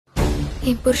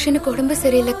என் புருஷனுக்கு உடம்பு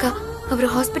சரியில்லைக்கா. அவர்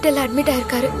ஹாஸ்பிட்டல்ல அட்மிட்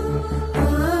ஆயிருக்காரு.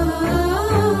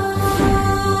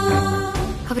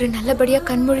 அவரு நல்லபடியா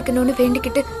கண் முழிக்கணும்னு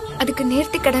வேண்டிக்கிட்டு அதுக்கு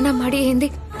நேர்த்தி கடனா மாடி ஏந்தி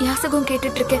யாசகம்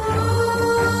கேட்டுட்டு இருக்கேன்.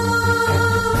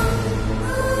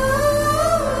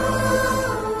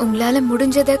 உங்களால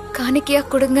முடிஞ்சத காணிக்கையா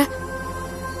கொடுங்க.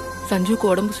 சஞ்சுக்கு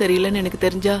உடம்பு சரியில்லைன்னு எனக்கு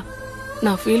தெரிஞ்சா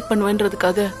நான் ஃபீல்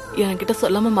பண்ணுவேன்றதுக்காக என்கிட்ட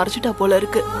சொல்லாம மறைச்சிட்டா போல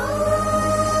இருக்கு.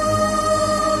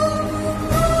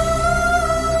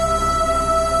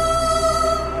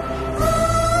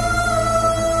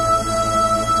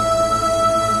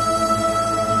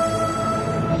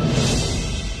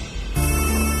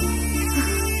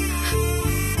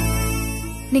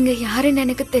 நீங்க யாருன்னு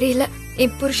எனக்கு தெரியல.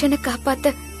 என் புருஷனை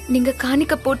காப்பாத்த நீங்க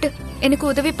காணிக்க போட்டு எனக்கு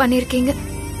உதவி பண்ணிருக்கீங்க.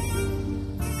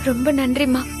 ரொம்ப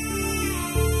நன்றிமா.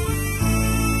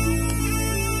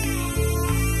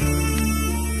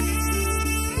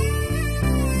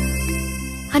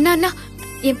 அண்ணா அண்ணா,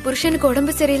 என் புருஷனுக்கு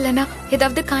உடம்பு சரியில்லைன்னா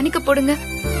ஏதாவது காணிக்க போடுங்க.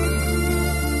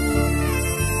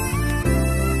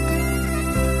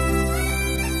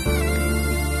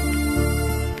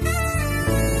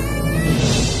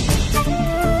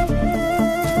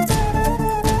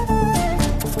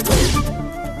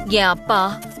 என் அப்பா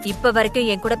இப்ப வரைக்கும்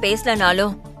என் கூட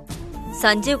பேசலனாலும்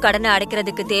சஞ்சீவ் கடனை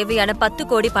அடைக்கிறதுக்கு தேவையான 10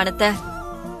 கோடி பணத்தை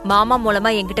மாமா மூலமா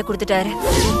என்கிட்ட கொடுத்துட்டாரு.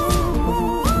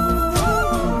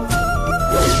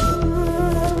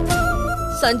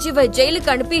 சஞ்சீவை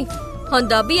ஜெயிலுக்கு அனுப்பி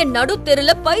அந்த அபிய நடு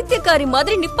தெருல பைத்தியக்காரி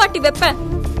மாதிரி நிப்பாட்டி வைப்பேன்.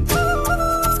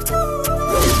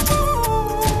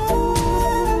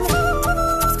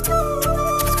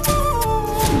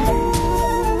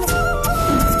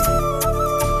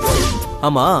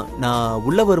 ஆமா, நான்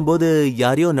உள்ள வரும்போது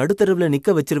யாரையோ நடுத்தருவுல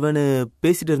நிக்க வச்சிருவேன்னு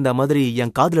பேசிட்டு இருந்த மாதிரி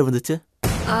என் காதுல விழுந்துச்சு.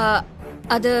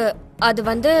 அது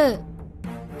வந்து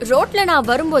ரோட்ல நான்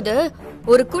வரும்போது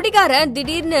ஒரு குடிகாரன்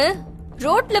திடீர்னு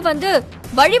ரோட்ல வந்து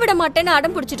வழிவிட மாட்டேன்னு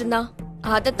அடம் பிடிச்சிட்டு இருந்தான்.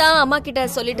 அதத்தான் அம்மா கிட்ட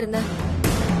சொல்லிட்டு இருந்தேன்.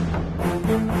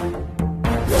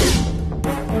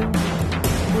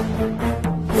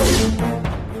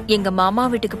 எங்க மாமா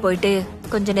வீட்டுக்கு போயிட்டு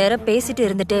கொஞ்ச நேரம் பேசிட்டு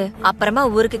இருந்துட்டு அப்புறமா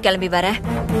ஊருக்கு கிளம்பி வரேன்.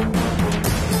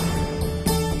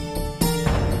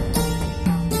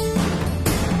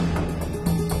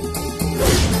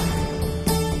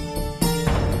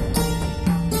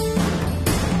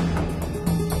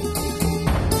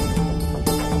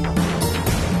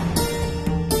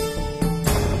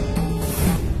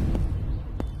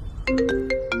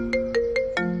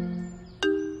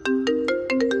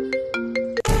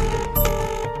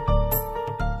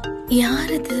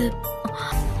 யார் அது?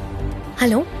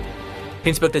 Hello,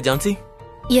 inspector Jhansi.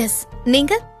 எஸ்,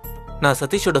 நீங்க? நான்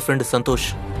சதீஷோட ஃப்ரெண்ட் சந்தோஷ்.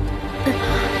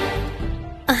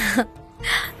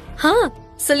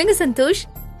 சொல்லுங்க சந்தோஷ்.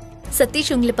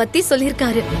 சதீஷ் உங்களை பத்தி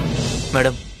சொல்லிருக்காரு.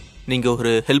 மேடம், நீங்க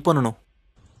ஒரு ஹெல்ப் பண்ணணும்.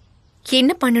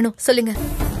 என்ன பண்ணணும் சொல்லுங்க.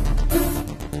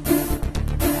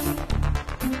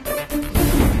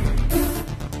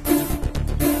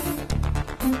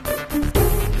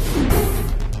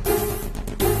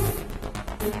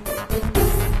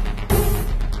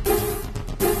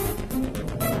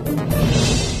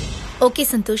 ஓகே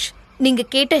சந்தோஷ், நீங்க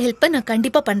கேட்ட ஹெல்ப்ப நான்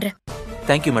கண்டிப்பா பண்றேன்.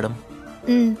 Thank you madam.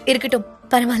 இருக்கட்டும்,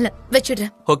 பரவாயில்ல,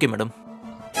 வச்சிடுறேன். Okay madam.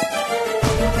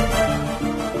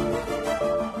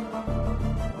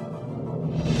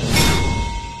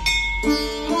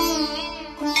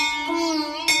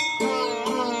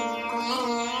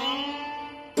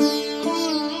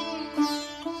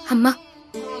 அம்மா,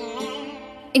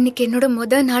 இன்னைக்கு என்னோட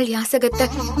முதல் நாள் யாசகத்தை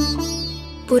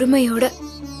பொறுமையோட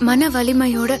மன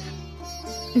வலிமையோட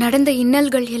நடந்த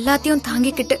இன்னல்கள் எல்லாத்தையும்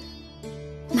தாங்கிக்கிட்டு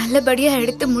நல்லபடியா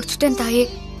எடுத்து முடிச்சிட்டேன் தாயே.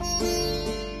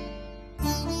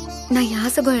 நான்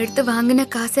யாசகம் எடுத்து வாங்கின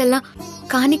காசெல்லாம்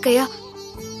காணிக்கையா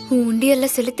உன் உண்டியல்ல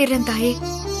செலுத்திடுறேன் தாயே.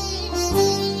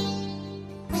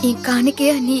 என்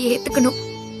காணிக்கையா நீ ஏத்துக்கணும்.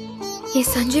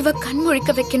 என் சஞ்சீவ கண்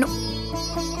முழிக்க வைக்கணும்.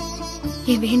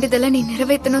 என் வேண்டுதலை நீ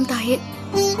நிறைவேற்றணும் தாயே.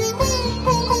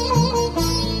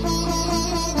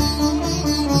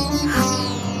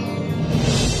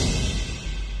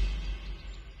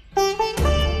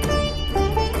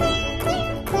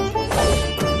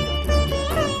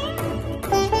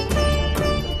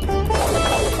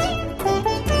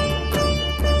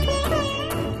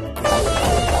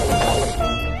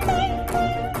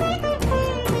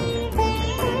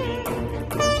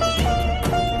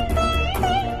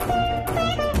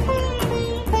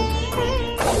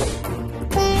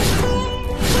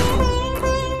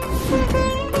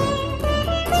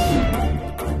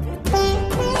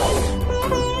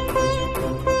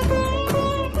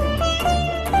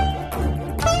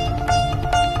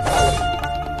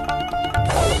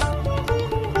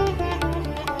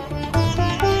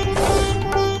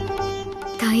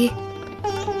 தாயே,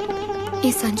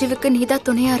 என் சஞ்சீவுக்கு நீதான்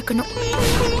துணையா இருக்கணும்.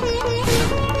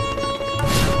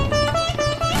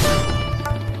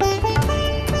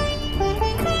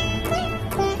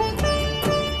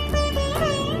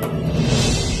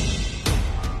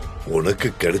 உனக்கு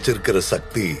கிடைச்சிருக்கிற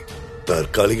சக்தி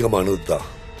தற்காலிகமானதுதான்.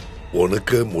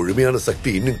 உனக்கு முழுமையான சக்தி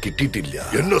இன்னும் கிட்டிட்டு இல்லையா?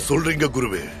 என்ன சொல்றீங்க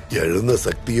குருவே? எழுந்த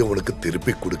சக்தியை உனக்கு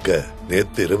திருப்பி கொடுக்க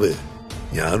நேத்திரவு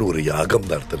நான் ஒரு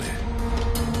யாகம் நடத்தினேன்.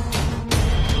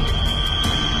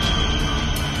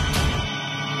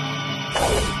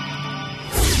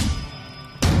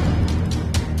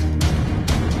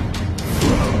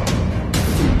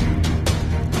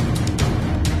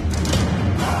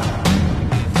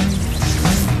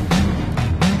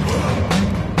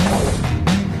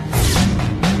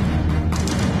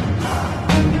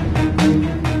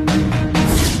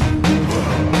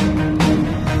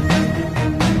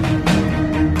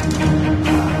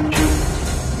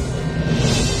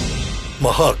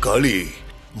 மகா காளி,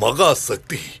 மகா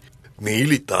சக்தி,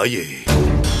 நீலி தாயே,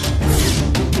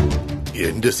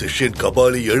 எந்த சிஷ்யன்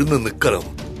கபாலி எழுந்து நிக்கணும்.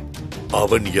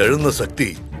 அவன் எழுந்த சக்தி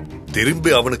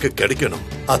திரும்பி அவனுக்கு கிடைக்கணும்.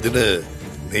 அதுன்னு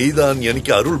நீதான்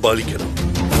எனக்கு அருள் பாலிக்கணும்.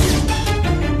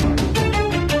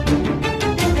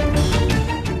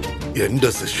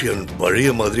 எந்த சிஷ்யன்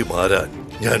பழைய மாதிரி மாறான்.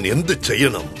 ഞാൻ എന്ത്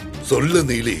ചെയ്യണം? சொல்லு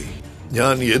நீலி.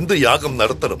 ഞാൻ എന്ത് യാഗം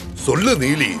നടത്തണം? சொல்லு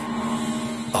நீலி.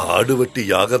 ஆடுவட்டி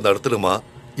யாகம் நடத்தணுமா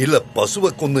இல்ல பசுவை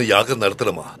கொன்னு யாகம்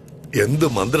நடத்தணுமா? எந்த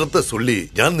மந்திரத்தை சொல்லி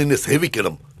நான் நின்னை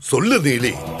சேவிக்கணும்? சொல்லு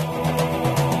நீலி.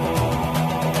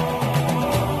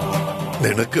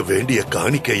 நினக்கு வேண்டிய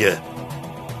காணிக்கைய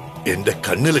என்ற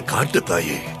கண்ணில காட்டு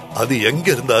தாயே. அது எங்க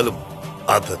இருந்தாலும்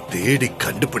அதை தேடி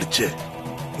கண்டுபிடிச்சு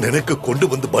நினக்கு கொண்டு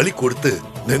வந்து பலி கொடுத்து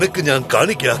நினக்கு நான்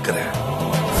காணிக்கையாக்குறேன்.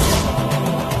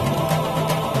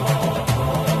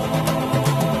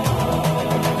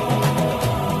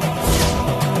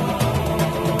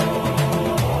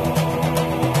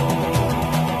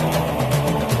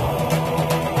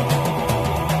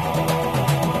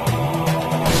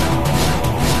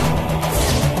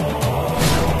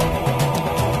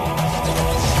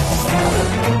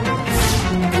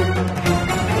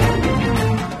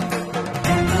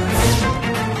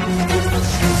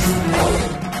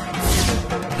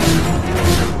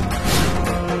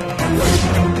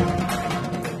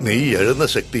 நீ எழுந்த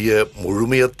சக்திய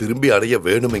முழுமையா திரும்பி அடைய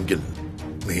வேணுமெங்கில்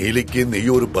நீலிக்கு நீ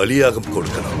ஒரு பலியாகம்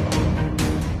கொடுக்கணும்.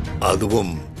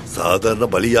 அதுவும் சாதாரண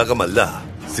பலியாகம் அல்ல,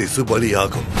 சிசு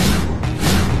பலியாகும்.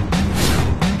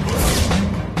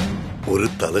 ஒரு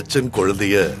தலைச்சன்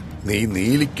குழந்தைய நீ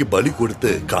நீலிக்கு பலி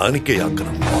கொடுத்து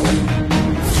காணிக்கையாக்கணும்.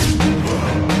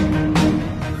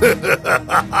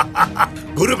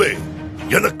 குருவே,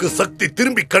 எனக்கு சக்தி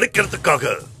திரும்பி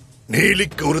கிடைக்கிறதுக்காக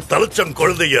நீலிக்கு ஒரு தலைச்சன்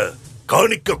குழந்தைய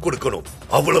காணிக்க கொடுக்கணும்.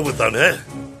 அவ்வளவுதானே?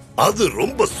 அது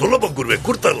ரொம்ப சுலபம் குருவே,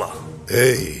 கொடுத்தரலாம்.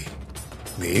 ஏய்,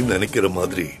 நீ நினைக்கிற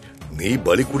மாதிரி நீ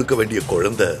பலி கொடுக்க வேண்டிய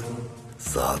குழந்தை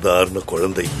சாதாரண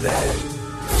குழந்தை இல்ல.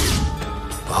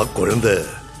 குழந்தை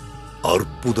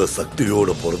அற்புத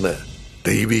சக்தியோட பிறந்த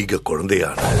தெய்வீக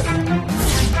குழந்தையான.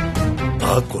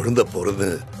 குழந்தை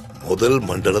பிறந்து முதல்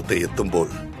மண்டலத்தை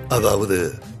எத்தும்போல், அதாவது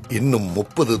இன்னும்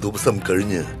 30 திவசம்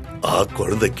கழிஞ்சு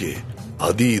குழந்தைக்கு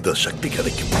அதீத சக்தி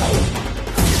கிடைக்கும்.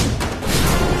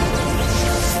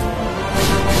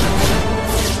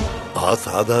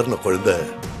 சாதாரண குழந்தை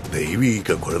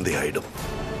தெய்வீக குழந்தை ஆயிடும்.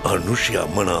 அனுஷி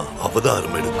அம்மனா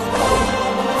அவதாரம் எடுக்கும்.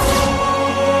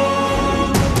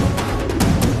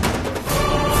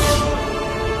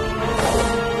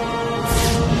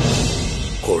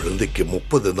 குழந்தைக்கு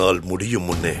 30 நாள் முடியும்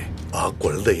முன்னே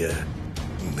குழந்தைய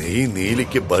நீ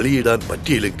நீலிக்கு பலியிடான்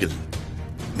பற்றியிല്ലെങ്കിൽ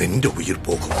நின்ற உயிர்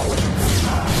போகும்.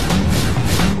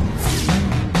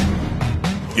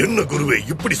 என்ன குருவே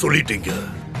இப்படி சொல்லிட்டீங்க?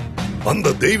 அந்த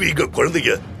தெய்வீக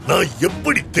குழந்தைய நான்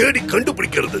எப்படி தேடி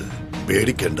கண்டுபிடிக்கிறது?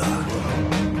 பேடிக்கண்டா,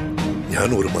 ഞാൻ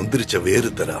ഒരു മന്ത്രിച്ച വേര്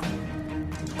തരാം.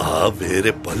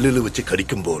 വേരെ പല്ലിൽ വെച്ച്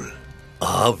കടിക്കുമ്പോൾ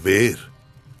വേർ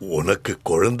ഉനക്ക്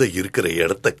കുഴந்தை இருக்கிற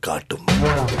இடத்தை காட்டும்.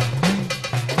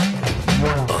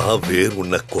 வேர்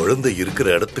உன்னை குழந்தை இருக்கிற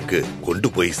இடத்துக்கு கொண்டு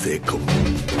போய் சேர்க்கும்.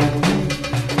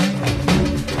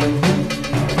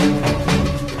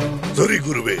 சரி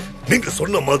குருவே, நீங்க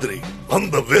சொன்ன மாதிரி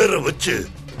அந்த வேரை வச்சு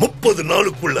 30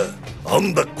 நாளுக்குள்ள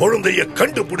அந்த குழந்தைய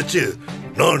கண்டுபிடிச்சு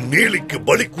நான் நீலிக்கு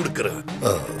பலி கொடுக்கிறேன்.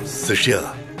 சிஷ்யா,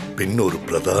 பின்னொரு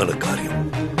பிரதான காரியம்.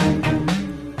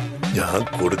 நான்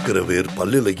கொடுக்கிற வேர்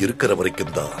பல்லில இருக்கிற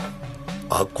வரைக்கும் தான்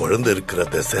குழந்தை இருக்கிற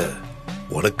திசை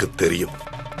உனக்கு தெரியும்.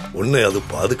 உன்னை அது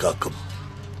பாதுகாக்கும்.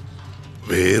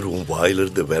 வேர் உன்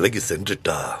வாயிலிருந்து விலகி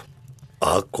சென்றுட்டா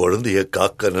குழந்தைய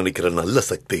காக்க நினைக்கிற நல்ல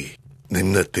சக்தி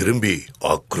நின்ன திரும்பி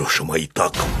ஆக்ரோஷமாய்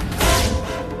தாக்கும்.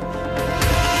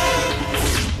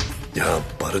 ഞാൻ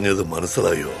പറഞ്ഞത്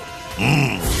മനസ്സിലായോ?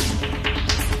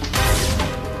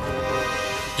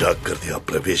 ജാഗ്രതയാ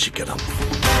പ്രവേശിക്കണം.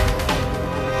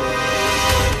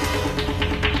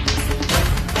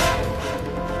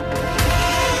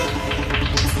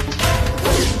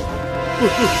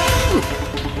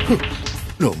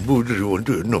 நம்பூதிரி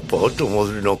வந்து என்ன பார்த்த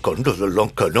மாதிரி நான்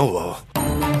கண்டதெல்லாம் கனவா?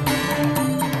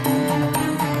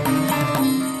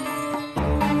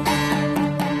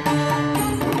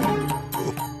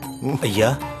 ஐயா,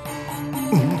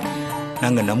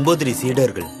 நாங்க நம்பூதிரி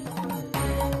சீடர்கள்.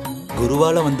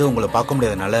 குருவால வந்து உங்களை பார்க்க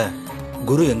முடியாதனால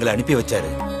குரு எங்களை அனுப்பி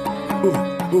வச்சாரு.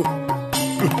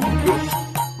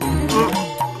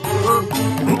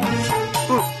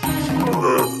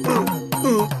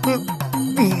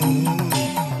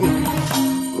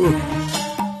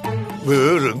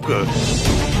 வேறுங்க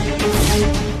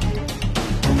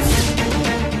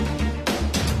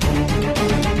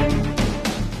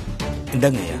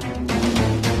இந்தாங்க ஐயா.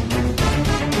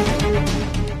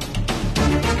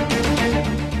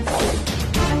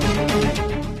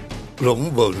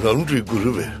 ரொம்ப நன்றி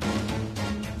குருவே.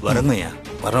 வரோங்க ஐயா.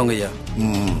 வரோங்க ஐயா.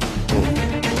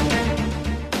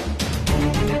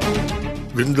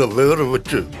 இந்த வேற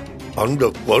வச்சு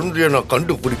அந்த குழந்தைய நான்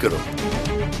கண்டுபிடிக்கிறேன்.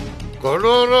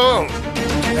 கடாரம்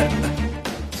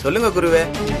சொல்லுங்க குருவே.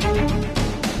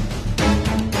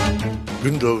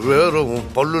 இந்த வேற உன்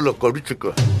பல்லுல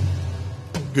கடிச்சுக்க.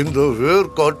 இந்த வேர்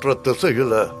காட்டுற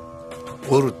திசையில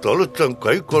ஒரு தலச்சம்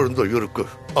கை குழந்தை இருக்கு.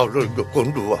 அதை இங்க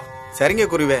கொண்டு வா. சரிங்க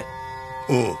குருவே.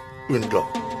 இந்தா.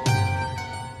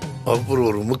 அப்புறம்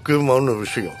ஒரு முக்கியமான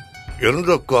விஷயம்,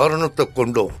 எந்த காரணத்தை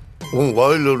கொண்டும் உன்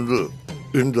வாயிலிருந்து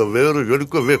இந்த வேறு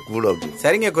எடுக்கவே கூடாது.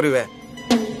 சரிங்க குருவே.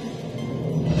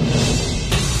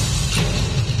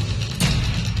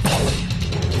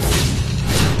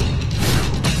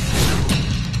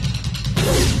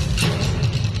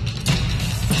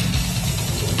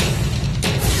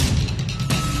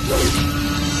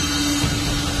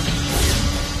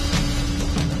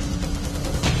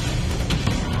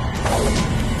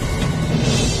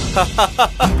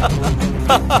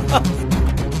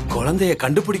 குழந்தைய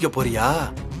கண்டுபிடிக்க போறியா?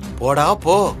 போடா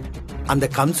போ. அந்த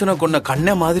கம்சனை கொன்ன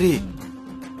கண்ண மாதிரி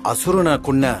அசுரனை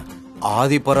கொன்ன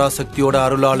ஆதி பராசக்தியோட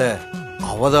அருளால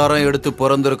அவதாரம் எடுத்து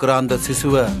பிறந்திருக்கிற அந்த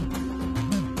சிசுவ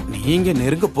நீங்க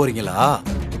நெருங்க போறீங்களா?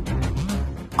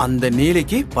 அந்த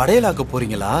நீலிக்கு படையலாக்க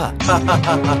போறீங்களா?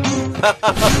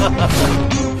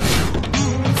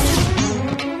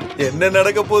 என்ன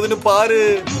நடக்க போகுதுன்னு பாரு.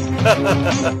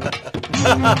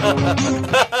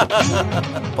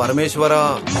 பரமேஸ்வரா,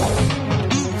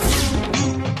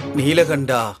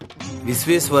 நீலகண்டா,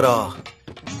 விஸ்வேஸ்வரா,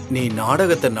 நீ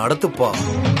நாடகத்தை நடத்துப்பா.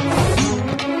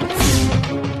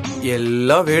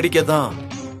 எல்லாம் வேடிக்கை தான்.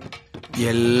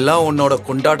 எல்லாம் உன்னோட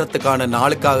கொண்டாட்டத்துக்கான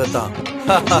நாளுக்காகத்தான்.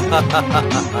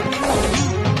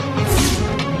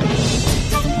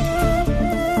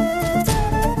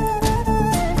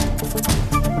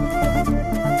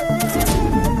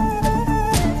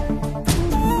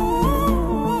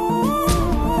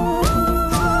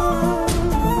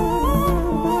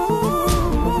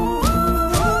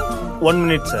 One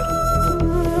minute, sir.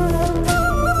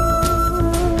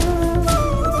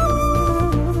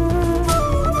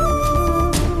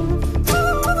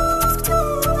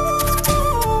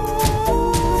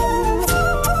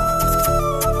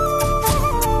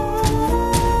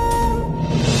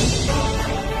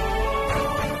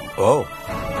 Oh.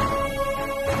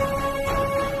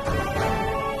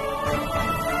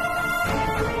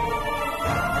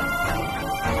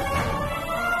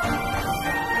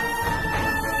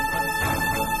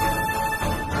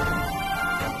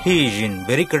 He is in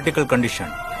very critical condition.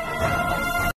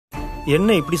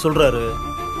 என்ன இப்படி சொல்றாரு?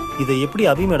 இதை எப்படி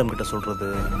அபி மேடம் கிட்ட சொல்றது?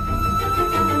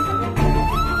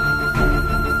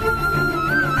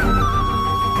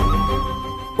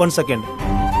 One second.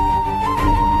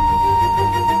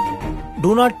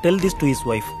 Do not tell this to his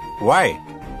wife. Why?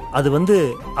 அது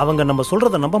அவங்க நம்ம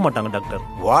சொல்றத நம்ப மாட்டாங்க டாக்டர்.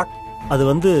 What? அது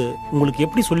உங்களுக்கு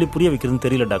எப்படி சொல்லி புரிய வைக்கிறதுன்னு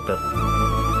தெரியல டாக்டர்.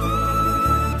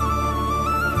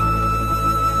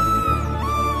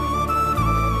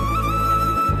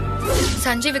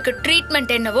 சஞ்சீவுக்கு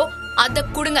ட்ரீட்மெண்ட் என்னவோ அத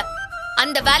கொடுங்க.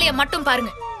 அந்த வேலையை மட்டும்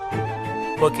பாருங்க.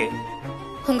 ஓகே.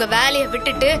 உங்க வேலையை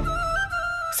விட்டுட்டு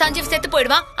சஞ்சீவ் செத்து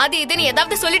போயிடுவான் அது இதுன்னு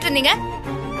ஏதாவது சொல்லிட்டு இருந்தீங்க,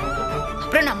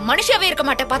 அப்புறம் நான் மனுஷாவே இருக்க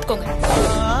மாட்டேன் பாத்துக்கோங்க.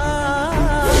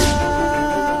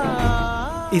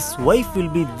 His wife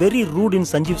will be very rude in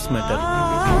Sanjeev's matter.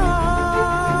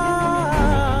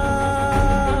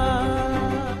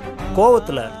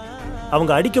 கோவத்துல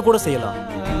அவங்க அடிக்க கூட செய்யலாம்.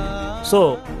 So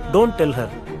don't tell her.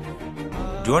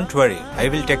 Don't worry, I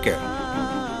will take care.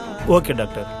 Okay,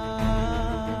 doctor.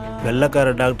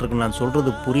 வெள்ளைக்கார டாக்டருக்கு நான் சொல்றது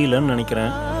புரியலன்னு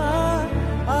நினைக்கிறேன்.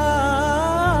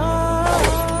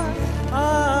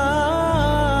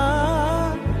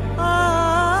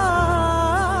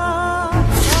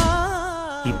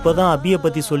 இப்பதான் அபியை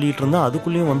பத்தி சொல்லிட்டு இருந்தா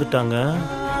அதுக்குள்ளேயும் வந்துட்டாங்க.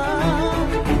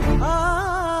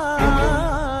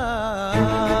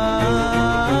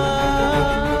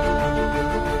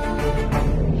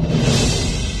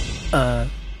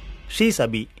 ஷீஸ்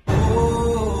அபி.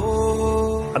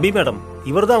 அபி மேடம்,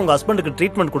 இவர் தான் உங்க ஹஸ்பண்டுக்கு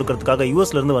ட்ரீட்மெண்ட் கொடுக்கறதுக்காக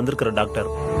யூஎஸ்ல இருந்து வந்திருக்கிற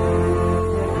டாக்டர்.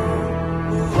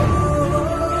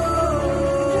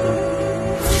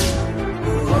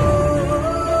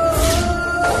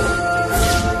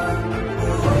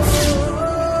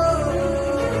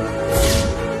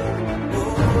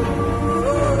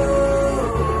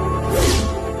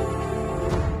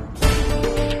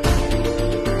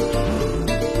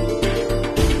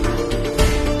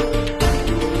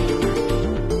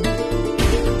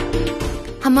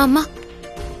 அம்மா அம்மா,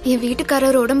 என்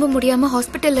வீட்டுக்காரர் உடம்பு முடியாம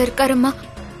ஹாஸ்பிட்டல்ல இருக்காரம்மா.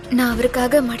 நான்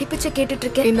அவருக்காக மடிப்பிச்சை கேட்டுட்டு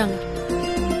இருக்கேன். இந்தாங்க.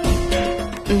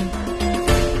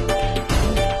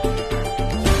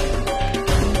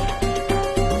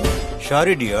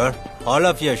 Sorry dear, all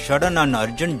of your sudden and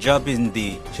urgent job is in the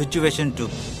situation to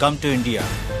come to India.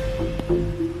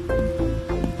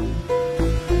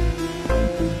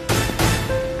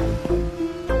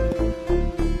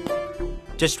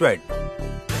 Just wait.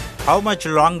 How much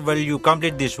long will you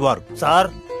complete this work? Sir,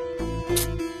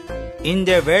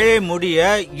 இந்த வேலை முடிய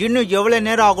இன்னும் எவ்வளவு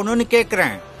நேரம் ஆகணும்னு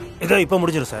கேக்குறேன். இதோ இப்ப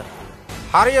முடிஞ்சிரும் sir.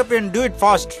 Hurry up and do it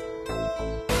fast.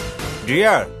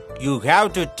 Dear, you have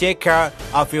to take care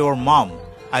of your mom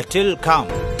until come.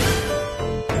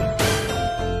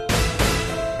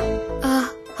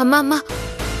 அம்மா அம்மா,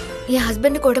 என்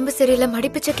ஹஸ்பண்டுக்கு உடம்பு சரியில்லை,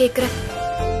 மடிப்பிச்சை கேக்குறேன்.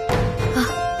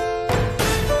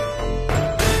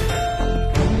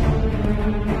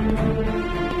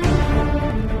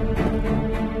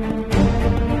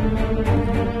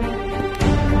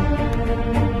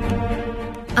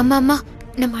 அம்மா அம்மா,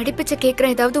 நான் மடிப்பிச்சை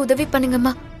கேக்குறேன், ஏதாவது உதவி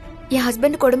பண்ணுங்கம்மா. என்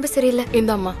ஹஸ்பண்டுக்கு உடம்பு சரியில்லை.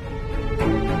 இந்தாம்மா.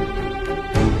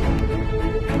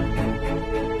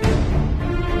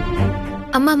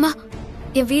 அம்மா அம்மா,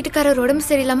 என் வீட்டுக்காரர் உடம்பு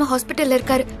சரியில்லாம ஹாஸ்பிட்டல்ல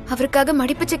இருக்காரு. அவருக்காக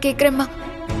மடிப்பிச்சை கேக்குறேம்மா.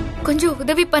 கொஞ்சம்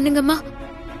உதவி பண்ணுங்கம்மா.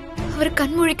 அவர்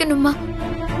கண் முழிக்கணும்மா.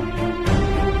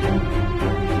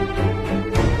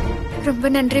 ரொம்ப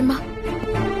நன்றிம்மா.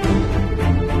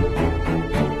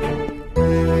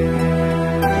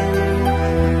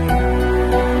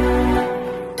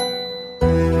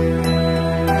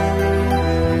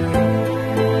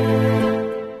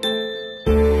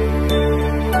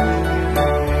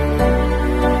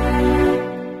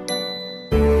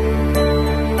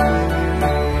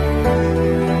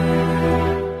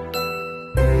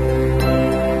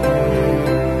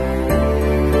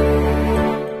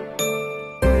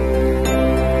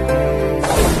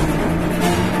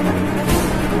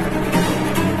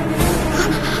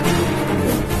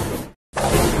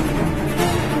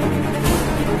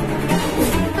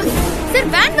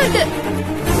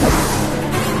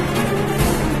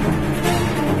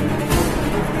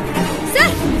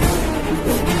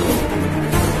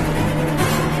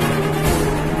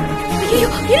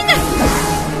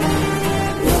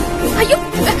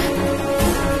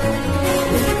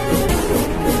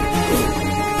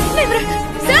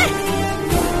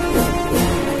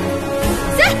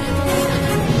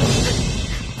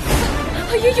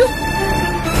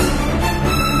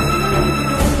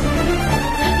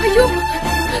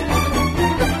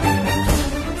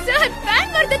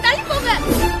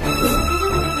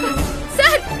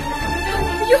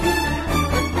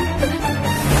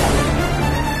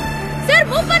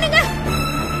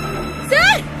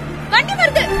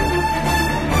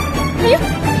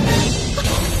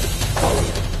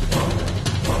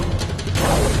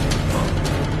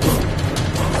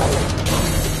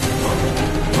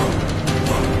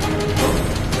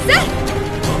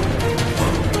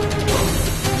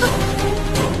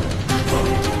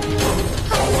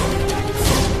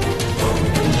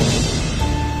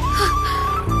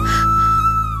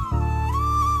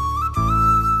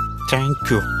 Thank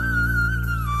you.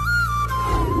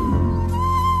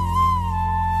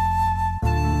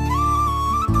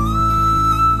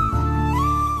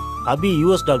 அபி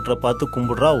யூஎஸ் டாக்டரை பார்த்து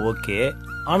கும்பிடுறா, ஓகே.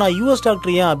 ஆனா யூஎஸ்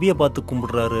டாக்டர் ஏன் அபியை பார்த்து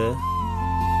கும்பிடுறாரு?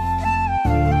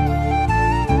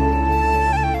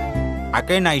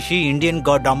 Again I see Indian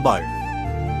god Ambal.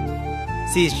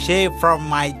 She is saved from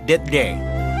my death day.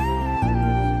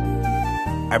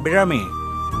 Abhirami,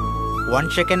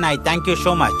 once again I thank you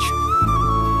so much.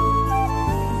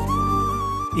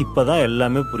 இப்பதான்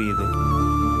எல்லாமே புரியுது.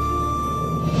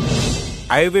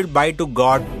 I will buy to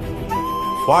God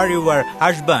for your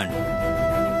husband.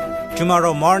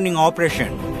 tomorrow morning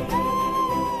operation.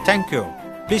 Thank you.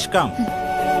 Please come.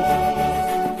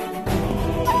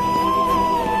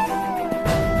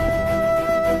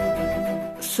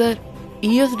 Sir,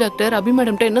 US doctor அபி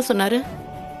மேடம்கிட்ட என்ன சொன்னாரு?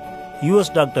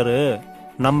 US doctor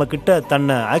நம்ம கிட்ட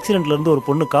தன்னை ஆக்சிடென்ட்ல இருந்து ஒரு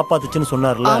பொண்ணு காப்பாத்துச்சுன்னு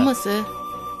சொன்னார்ல. ஆமா சார்.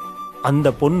 அந்த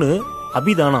பொண்ணு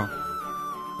அபிதானா.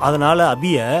 அதனால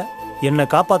அபிய என்னை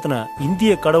காப்பாத்தின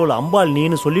இந்திய கடவுள் அம்பாள்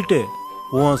நீன்னு சொல்லிட்டு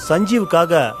உன்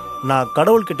சஞ்சீவுக்காக நான்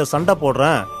கடவுள்கிட்ட சண்டை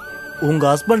போடுறேன், உங்க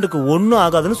ஹஸ்பண்டுக்கு ஒன்னும்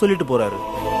ஆகாதுன்னு சொல்லிட்டு போறாரு.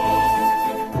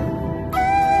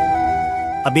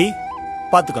 அபி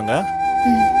பாத்துக்கோங்க.